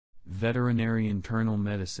Veterinary Internal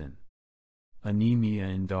Medicine. Anemia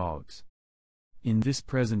in dogs. In this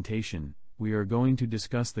presentation, we are going to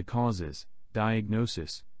discuss the causes,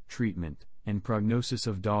 diagnosis, treatment, and prognosis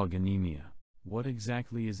of dog anemia. What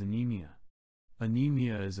exactly is anemia?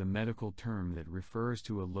 Anemia is a medical term that refers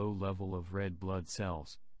to a low level of red blood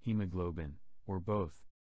cells, hemoglobin, or both.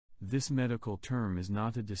 This medical term is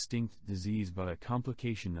not a distinct disease but a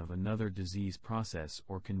complication of another disease process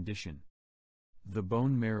or condition. The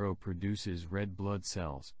bone marrow produces red blood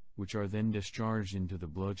cells, which are then discharged into the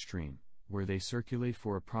bloodstream, where they circulate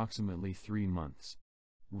for approximately 3 months.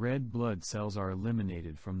 Red blood cells are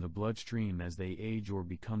eliminated from the bloodstream as they age or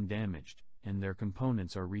become damaged, and their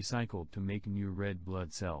components are recycled to make new red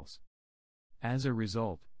blood cells. As a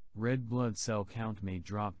result, red blood cell count may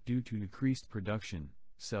drop due to decreased production,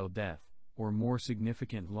 cell death, or more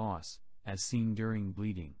significant loss, as seen during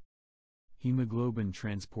bleeding. Hemoglobin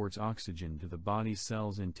transports oxygen to the body's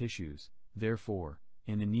cells and tissues, therefore,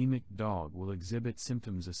 an anemic dog will exhibit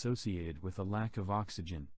symptoms associated with a lack of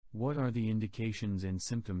oxygen. What are the indications and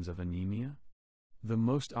symptoms of anemia? The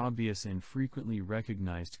most obvious and frequently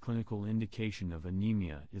recognized clinical indication of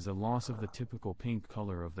anemia is a loss of the typical pink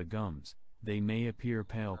color of the gums. They may appear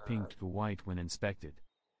pale pink to white when inspected.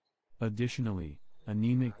 Additionally,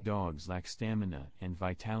 anemic dogs lack stamina and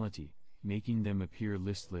vitality, making them appear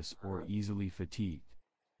listless or easily fatigued.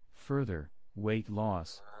 Further, weight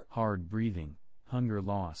loss, hard breathing, hunger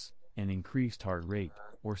loss, and increased heart rate,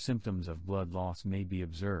 or symptoms of blood loss may be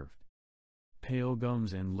observed. Pale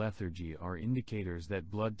gums and lethargy are indicators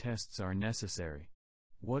that blood tests are necessary.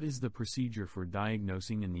 What is the procedure for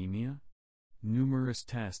diagnosing anemia? Numerous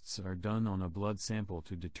tests are done on a blood sample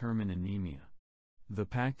to determine anemia. The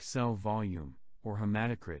packed cell volume, or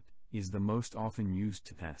hematocrit, is the most often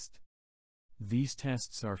used test. These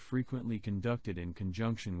tests are frequently conducted in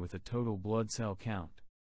conjunction with a total blood cell count.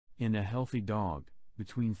 In a healthy dog,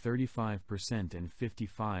 between 35% and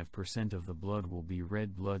 55% of the blood will be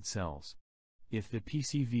red blood cells. If the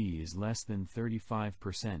PCV is less than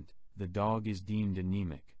 35%, the dog is deemed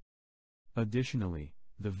anemic. Additionally,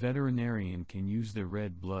 the veterinarian can use the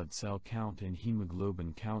red blood cell count and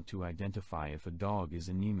hemoglobin count to identify if a dog is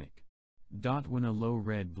anemic. When a low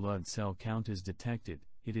red blood cell count is detected,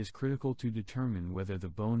 it is critical to determine whether the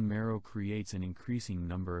bone marrow creates an increasing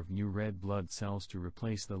number of new red blood cells to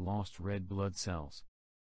replace the lost red blood cells.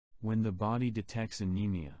 When the body detects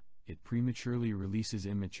anemia, it prematurely releases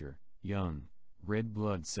immature, young, red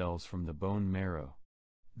blood cells from the bone marrow.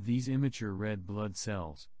 These immature red blood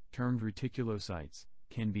cells, termed reticulocytes,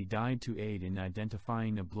 can be dyed to aid in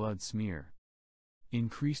identifying a blood smear.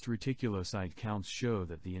 Increased reticulocyte counts show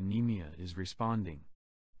that the anemia is responding.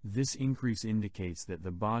 This increase indicates that the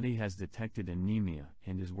body has detected anemia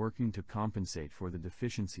and is working to compensate for the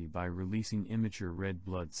deficiency by releasing immature red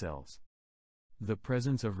blood cells. The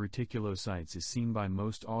presence of reticulocytes is seen by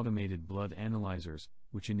most automated blood analyzers,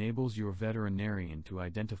 which enables your veterinarian to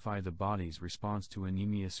identify the body's response to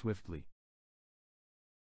anemia swiftly.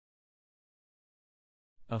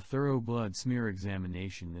 A thorough blood smear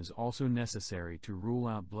examination is also necessary to rule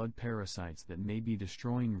out blood parasites that may be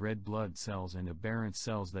destroying red blood cells and aberrant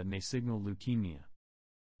cells that may signal leukemia.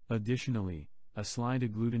 Additionally, a slide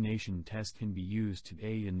agglutination test can be used to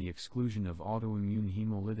aid in the exclusion of autoimmune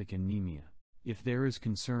hemolytic anemia. If there is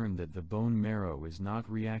concern that the bone marrow is not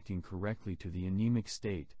reacting correctly to the anemic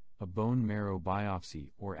state, a bone marrow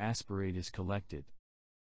biopsy or aspirate is collected.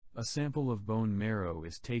 A sample of bone marrow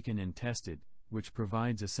is taken and tested, which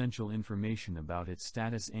provides essential information about its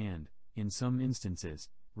status and, in some instances,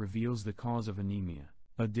 reveals the cause of anemia.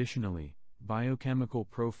 Additionally, biochemical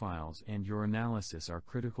profiles and urinalysis are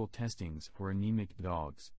critical testings for anemic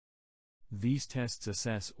dogs. These tests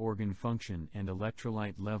assess organ function and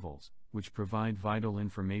electrolyte levels, which provide vital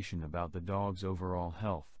information about the dog's overall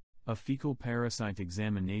health. A fecal parasite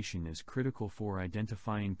examination is critical for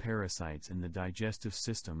identifying parasites in the digestive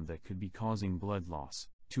system that could be causing blood loss.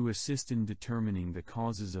 To assist in determining the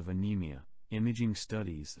causes of anemia, imaging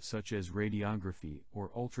studies such as radiography or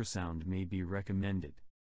ultrasound may be recommended.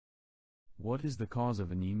 What is the cause of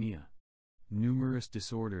anemia? Numerous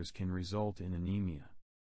disorders can result in anemia.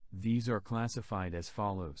 These are classified as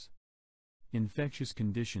follows: infectious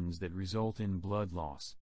conditions that result in blood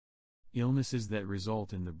loss, illnesses that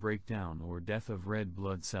result in the breakdown or death of red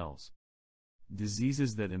blood cells,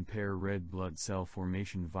 diseases that impair red blood cell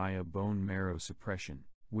formation via bone marrow suppression,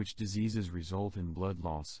 which diseases result in blood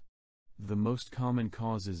loss. The most common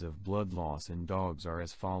causes of blood loss in dogs are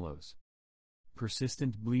as follows.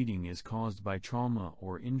 Persistent bleeding is caused by trauma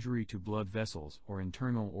or injury to blood vessels or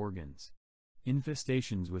internal organs.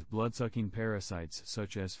 Infestations with blood-sucking parasites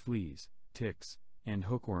such as fleas, ticks, and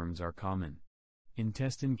hookworms are common.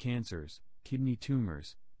 Intestine cancers, kidney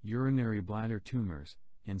tumors, urinary bladder tumors,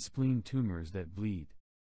 and spleen tumors that bleed.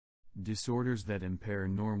 Disorders that impair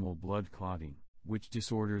normal blood clotting. Which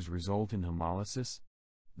disorders result in hemolysis?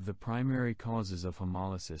 The primary causes of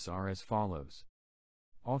hemolysis are as follows.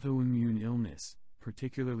 Autoimmune illness,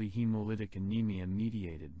 particularly hemolytic anemia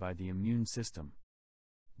mediated by the immune system.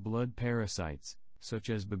 Blood parasites, such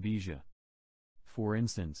as babesia. For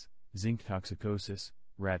instance, zinc toxicosis,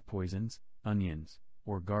 rat poisons, onions,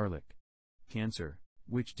 or garlic. Cancer.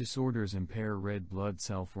 Which disorders impair red blood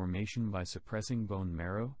cell formation by suppressing bone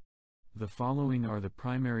marrow? The following are the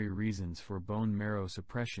primary reasons for bone marrow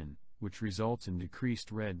suppression, which results in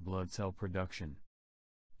decreased red blood cell production.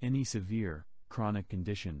 Any severe, chronic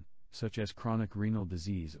condition, such as chronic renal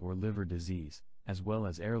disease or liver disease, as well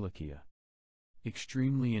as ehrlichia.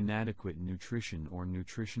 Extremely inadequate nutrition or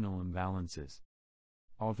nutritional imbalances.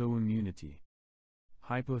 Autoimmunity.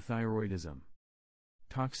 Hypothyroidism.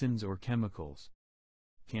 Toxins or chemicals.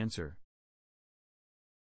 Cancer.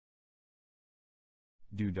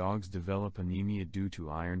 Do dogs develop anemia due to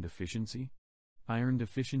iron deficiency? Iron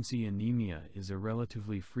deficiency anemia is a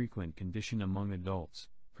relatively frequent condition among adults,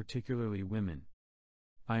 particularly women.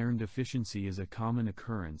 Iron deficiency is a common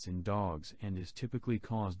occurrence in dogs and is typically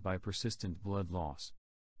caused by persistent blood loss.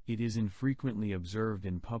 It is infrequently observed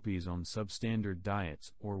in puppies on substandard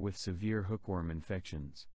diets or with severe hookworm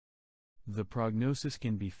infections. The prognosis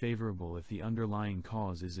can be favorable if the underlying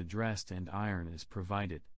cause is addressed and iron is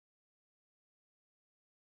provided.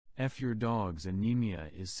 If your dog's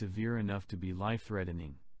anemia is severe enough to be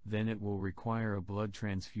life-threatening, then it will require a blood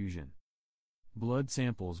transfusion. Blood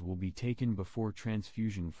samples will be taken before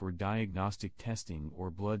transfusion for diagnostic testing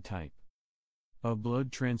or blood type. A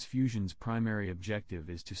blood transfusion's primary objective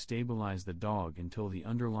is to stabilize the dog until the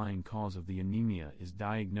underlying cause of the anemia is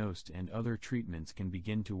diagnosed and other treatments can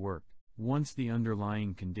begin to work. Once the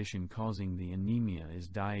underlying condition causing the anemia is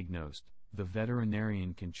diagnosed, the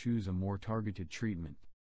veterinarian can choose a more targeted treatment.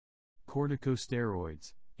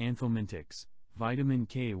 Corticosteroids, anthelmintics, vitamin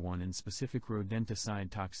K1 and specific rodenticide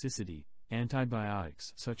toxicity,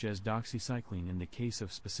 antibiotics such as doxycycline in the case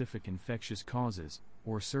of specific infectious causes,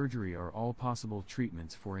 or surgery are all possible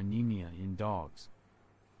treatments for anemia in dogs.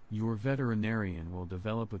 Your veterinarian will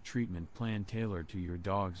develop a treatment plan tailored to your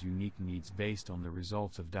dog's unique needs based on the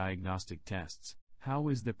results of diagnostic tests. How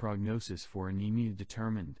is the prognosis for anemia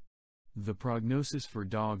determined? The prognosis for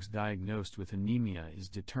dogs diagnosed with anemia is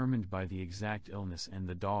determined by the exact illness and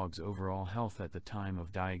the dog's overall health at the time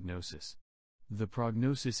of diagnosis. The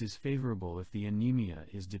prognosis is favorable if the anemia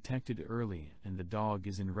is detected early and the dog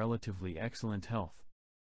is in relatively excellent health.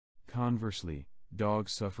 Conversely,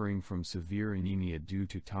 dogs suffering from severe anemia due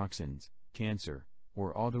to toxins, cancer,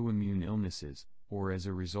 or autoimmune illnesses, or as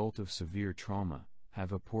a result of severe trauma,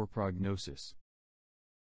 have a poor prognosis.